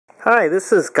Hi,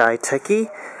 this is Guy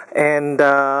Techie, and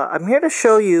I'm here to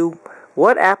show you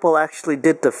what Apple actually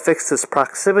did to fix this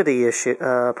proximity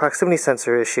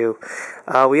sensor issue.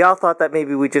 We all thought that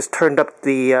maybe we just turned up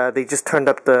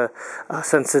the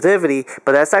sensitivity,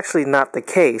 but that's actually not the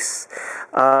case.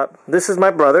 This is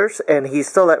my brother's, and he's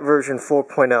still at version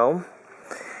 4.0.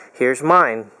 Here's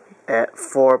mine at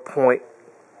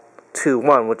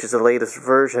 4.21, which is the latest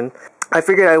version. I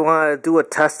figured I wanted to do a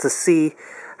test to see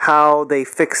how they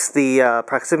fix the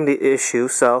proximity issue,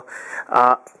 so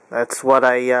that's what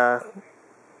I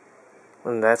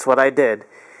did.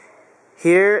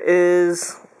 Here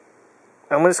is,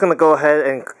 I'm just going to go ahead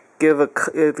and give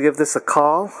this a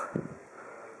call,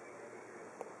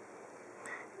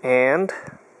 and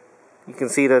you can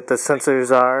see that the sensors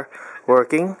are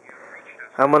working.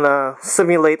 I'm going to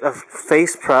simulate a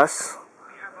face press.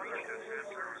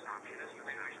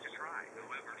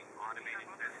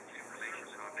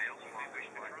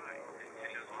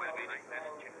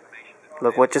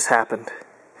 Look what just happened.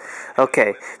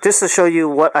 Okay, just to show you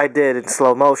what I did in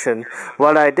slow motion,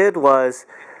 what I did was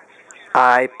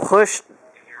I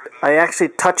actually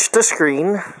touched the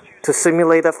screen to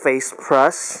simulate a face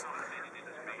press.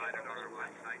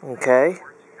 Okay.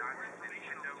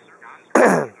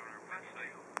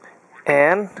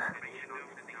 And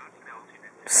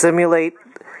simulate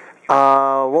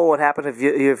what would happen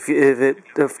if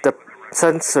the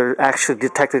sensor actually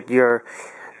detected your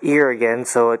ear again,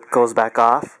 so it goes back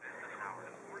off,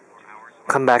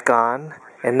 come back on,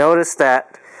 and notice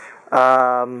that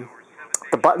the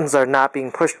buttons are not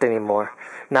being pushed anymore.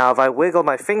 Now if I wiggle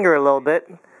my finger a little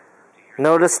bit,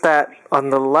 notice that on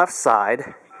the left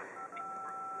side,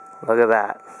 look at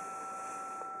that.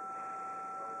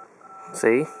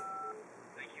 See?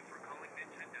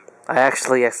 I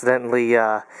actually accidentally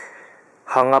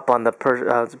hung up on the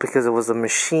because it was a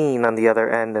machine on the other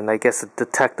end, and I guess it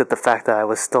detected the fact that I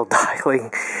was still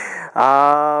dialing,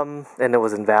 and it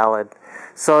was invalid.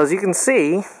 So as you can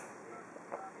see,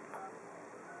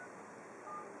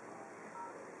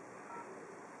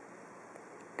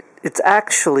 it's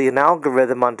actually an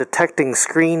algorithm on detecting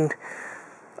screen,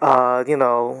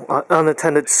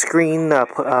 unattended screen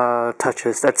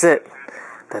touches. That's it.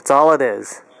 That's all it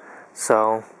is.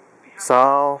 So it's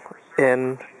all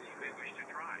in.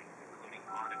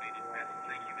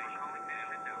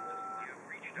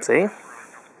 See?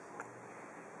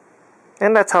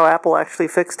 And that's how Apple actually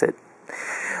fixed it.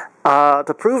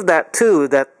 To prove that too,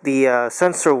 that the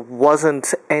sensor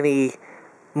wasn't any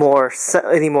more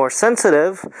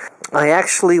sensitive, I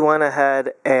actually went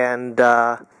ahead and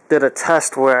did a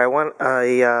test where I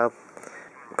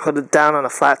put it down on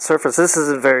a flat surface. This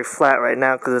isn't very flat right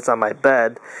now because it's on my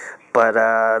bed, but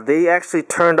they actually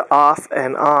turned off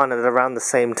and on at around the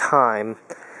same time,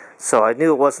 so I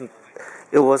knew it wasn't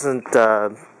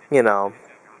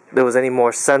there was any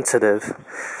more sensitive.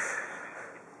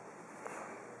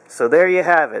 So there you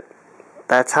have it.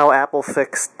 That's how Apple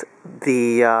fixed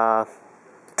the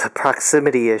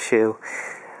proximity issue.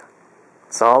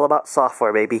 It's all about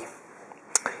software, baby.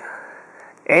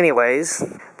 Anyways,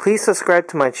 please subscribe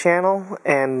to my channel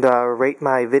and rate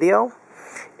my video.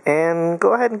 And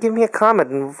go ahead and give me a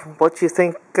comment on what you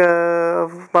think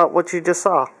about what you just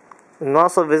saw. And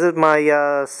also visit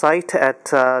my site at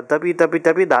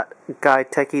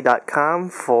www.guytechie.com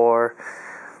for,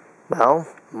 well,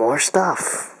 more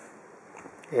stuff.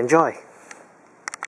 Enjoy.